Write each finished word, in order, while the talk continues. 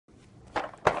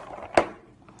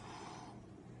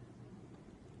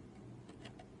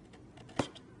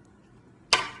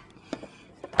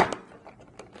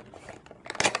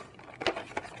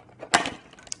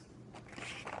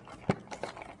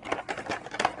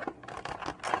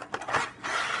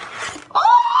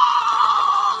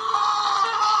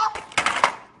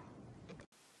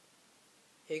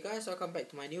welcome back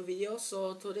to my new video.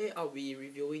 So today I'll be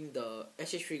reviewing the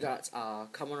S.H.Figuarts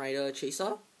Kamen Rider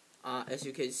Chaser. As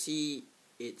you can see,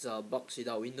 it's a box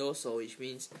without window, so which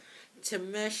means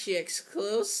Tamashii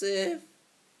exclusive.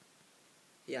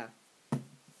 Yeah,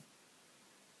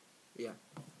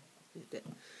 that.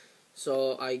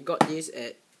 So I got this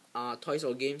at Toys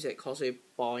or Games at Causeway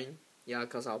Point. Yeah,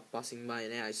 cause I was passing by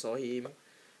and then I saw him.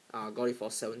 Got it for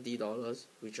 $70,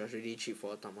 which was really cheap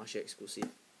for a Tamashii exclusive.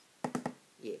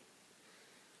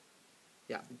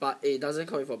 Yeah, but it doesn't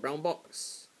come with a brown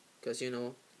box, cause you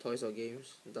know Toys or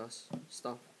Games does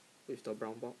stuff with the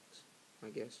brown box,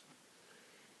 I guess.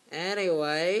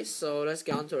 Anyway, so let's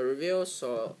get on to a review.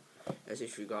 So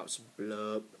S.H.Figuarts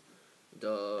blurb,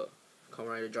 the Kamen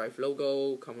Rider Drive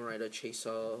logo, Kamen Rider Chaser.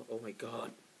 Oh my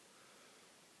god,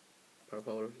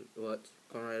 purple what?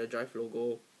 Kamen Rider Drive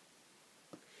logo,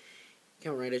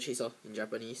 Kamen Rider Chaser in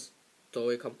Japanese,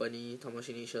 Toei Company,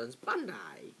 Tamashii Nations,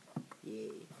 Bandai.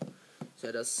 Yay. So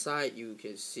at the side you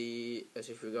can see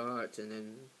S.H.Figuarts, and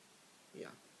then yeah,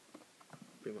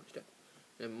 pretty much that.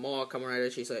 Then more Kamen Rider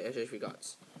Chaser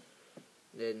S.H.Figuarts.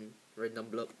 Then random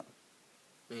blurb.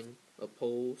 Then a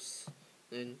pose.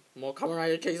 Then more Kamen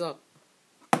Rider Chaser.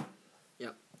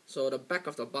 Yeah. So the back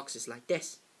of the box is like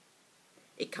this.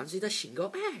 It comes with a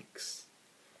Shingo X.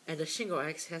 And the Shingo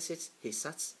X has his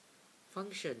such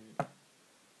function.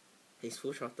 His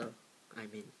full throttle, I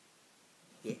mean.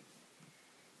 Yeah.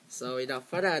 So without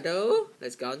further ado,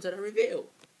 let's go on to the review.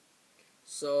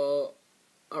 So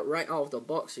right out of the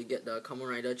box you get the Kamen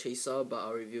Rider Chaser, but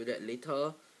I'll review that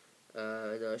later.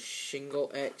 The Shingo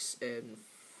X and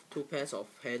two pairs of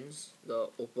hands, the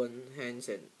open hands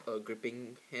and a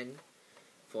gripping hand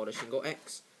for the Shingo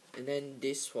X, and then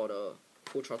this for the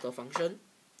full throttle function.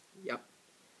 Yup.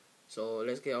 So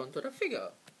let's get on to the figure.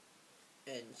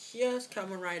 And here's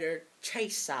Kamen Rider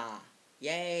Chaser.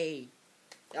 Yay!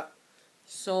 Yup.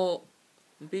 So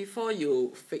before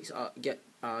you get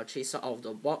Chaser out of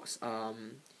the box,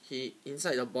 he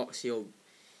inside the box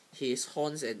his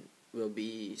horns will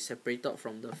be separated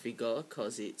from the figure,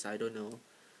 cause it's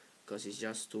cause it's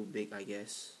just too big, I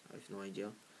guess. I have no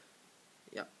idea.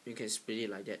 Yeah, you can split it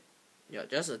like that. Yeah,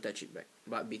 just attach it back,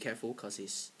 but be careful cause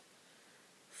it's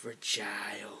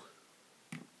fragile.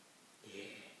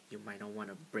 Yeah, you might not want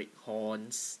to break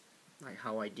horns like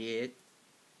how I did.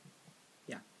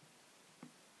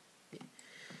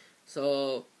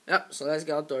 So so let's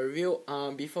get on to a review.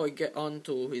 Before we get on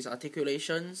to his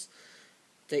articulations,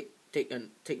 take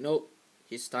note,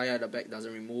 his tire at the back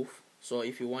doesn't remove. So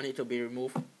if you want it to be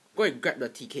removed, go and grab the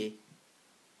TK.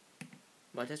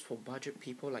 But that's for budget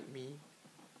people like me.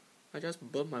 I just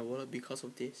burned my wallet because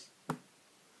of this.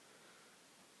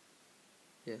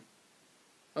 Yeah.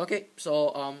 Okay,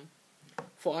 so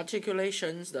for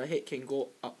articulations, the head can go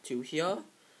up to here,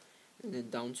 and then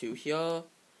down to here,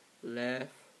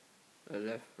 left,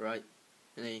 right,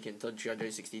 and then you can turn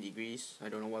 360 degrees. I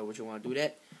don't know why would you want to do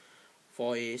that.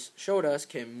 For his shoulders,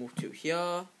 can move to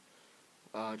here,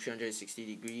 360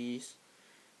 degrees.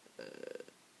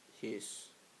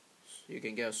 You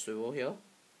can get a swivel here.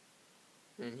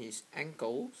 And his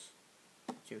ankles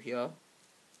to here.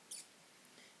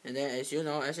 And then, as you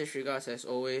know, S.H.Figuarts as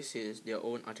always their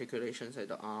own articulations at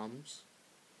the arms.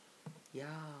 Yeah.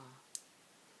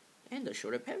 And the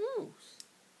shoulder pad moves.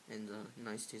 And the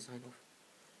nice design of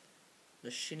the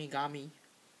Shinigami.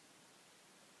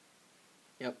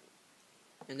 Yep.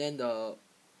 And then the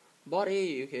body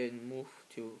you can move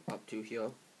up to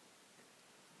here,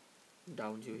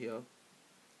 down to here.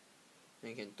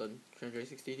 Then you can turn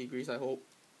 360 degrees, I hope.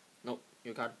 Nope,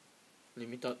 you can't.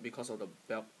 Limited because of the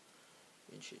belt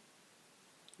and shit.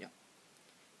 Yeah.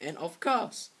 And of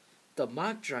course, the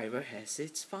Mark driver has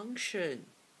its function.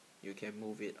 You can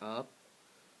move it up.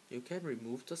 You can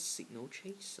remove the signal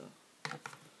chaser.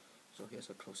 So here's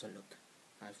a closer look.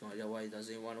 I have no idea why it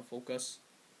doesn't want to focus.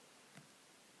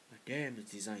 But damn, the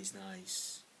design is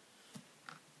nice.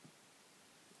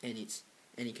 And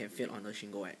it can fit on the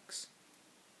Shingo X.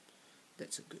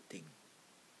 That's a good thing.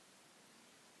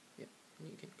 Yep,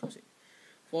 you can close it.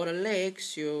 For the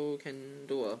legs, you can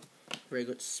do a very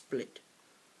good split.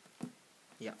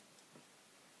 Yeah.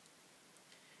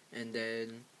 And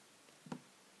then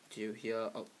to here,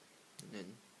 up, and then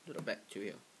to the back to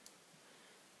here.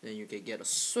 Then you can get a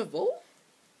swivel.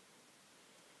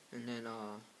 And then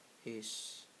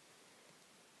his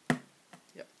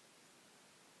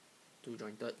two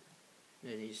jointed.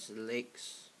 Then his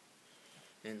legs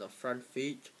and the front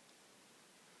feet,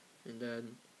 and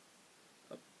then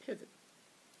a pivot.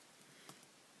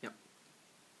 Yep.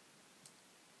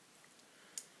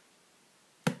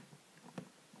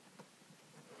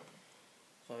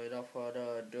 So without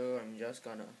further ado, I'm just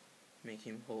gonna make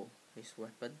him hold his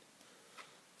weapon.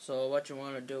 So what you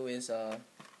want to do is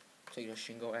take the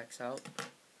Shingo X out,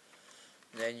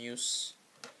 then use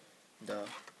the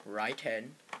right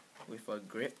hand with a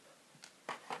grip,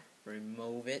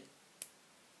 remove it,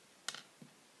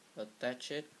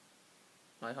 attach it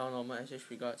like how normal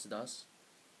S.H.Figuarts does.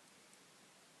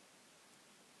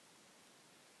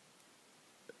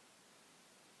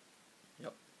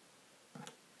 Yep.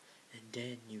 And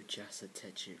then you just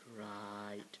attach it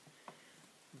right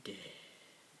there.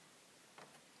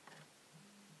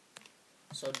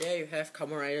 So there you have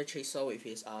Kamen Rider Chaser with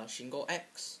his Shingo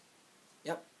X.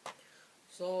 Yep.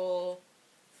 So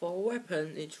for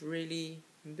weapon, it's really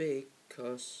big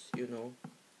because, you know,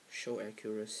 show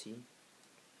accuracy.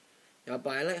 Yeah,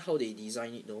 but I like how they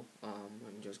design it though.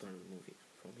 I'm just gonna remove it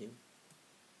from him.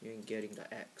 You ain't getting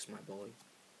the X, my boy.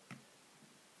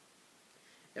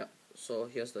 Yeah, so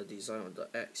here's the design of the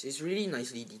X. It's really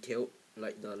nicely detailed,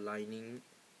 like the lining,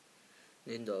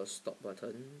 then the stop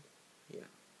button. Yeah,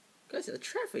 because a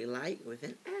traffic light with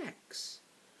an X.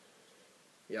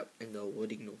 Yep, and the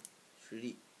wording though, it's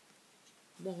really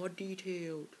more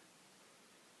detailed.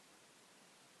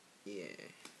 Yeah.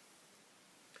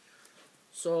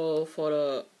 So for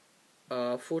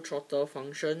the full throttle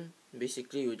function,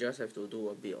 basically you just have to do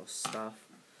a bit of stuff.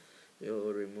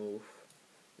 You'll remove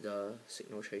the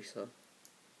signal tracer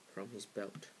from his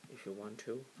belt if you want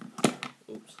to.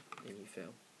 Oops, and he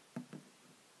fell.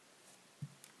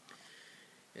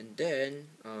 And then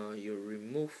you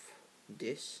remove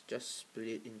this, just split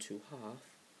it into half.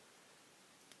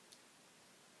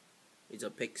 It's a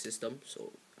peg system,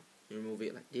 so you remove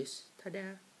it like this.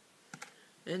 Ta-da!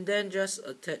 And then just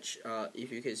attach,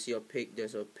 if you can see a peg,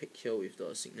 there's a peg here with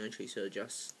the signal tracer,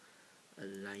 just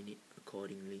align it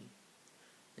accordingly.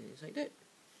 And it's like that.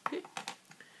 Okay.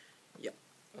 Yep.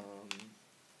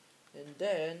 And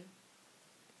then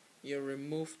you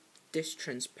remove this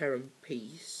transparent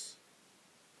piece.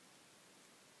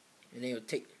 And then you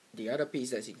take the other piece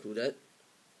that's included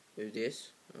with this,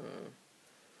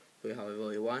 put it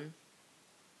however you want.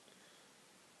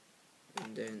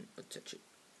 And then attach it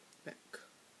back.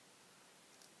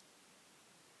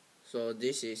 So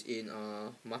this is in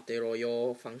Mate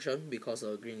Royo function because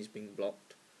the green is being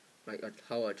blocked, like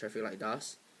how a traffic light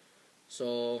does.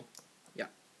 So yeah,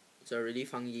 it's a really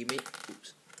fun gimmick.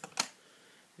 Oops.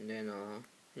 And then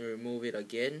you remove it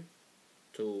again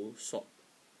to swap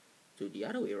to the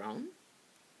other way around.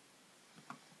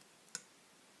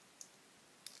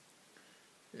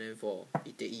 And then for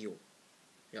Ite-Iyo.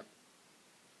 Yep.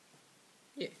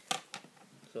 Yeah.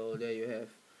 So there you have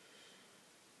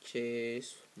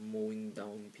Chase mowing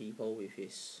down people with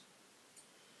his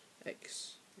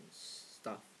X and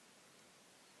stuff.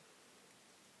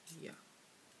 Yeah.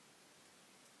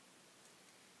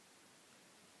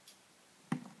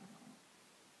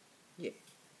 Yeah.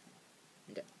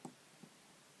 That.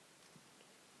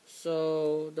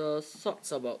 So the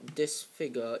thoughts about this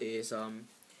figure is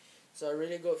it's a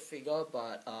really good figure,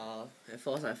 but at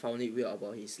first I found it weird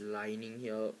about his lining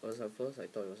here. Because at first I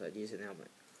thought it was like this, and then I'm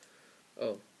like,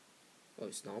 oh,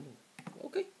 it's normal.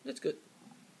 Okay, that's good.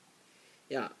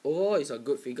 Yeah, overall it's a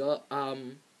good figure.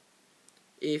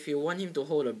 If you want him to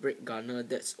hold a brake gunner,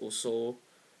 that's also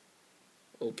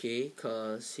okay,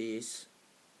 cause his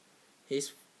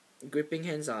gripping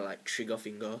hands are like trigger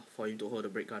finger for him to hold the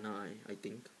brake gunner. I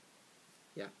think.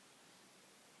 Yeah.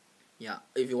 Yeah.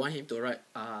 If you want him to ride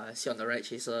sit on the ride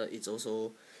chaser, it's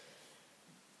also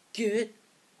good.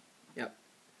 Yep.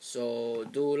 So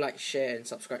do like, share, and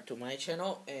subscribe to my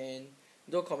channel, and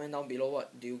do comment down below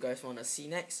what do you guys want to see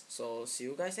next. So see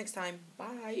you guys next time.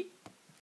 Bye.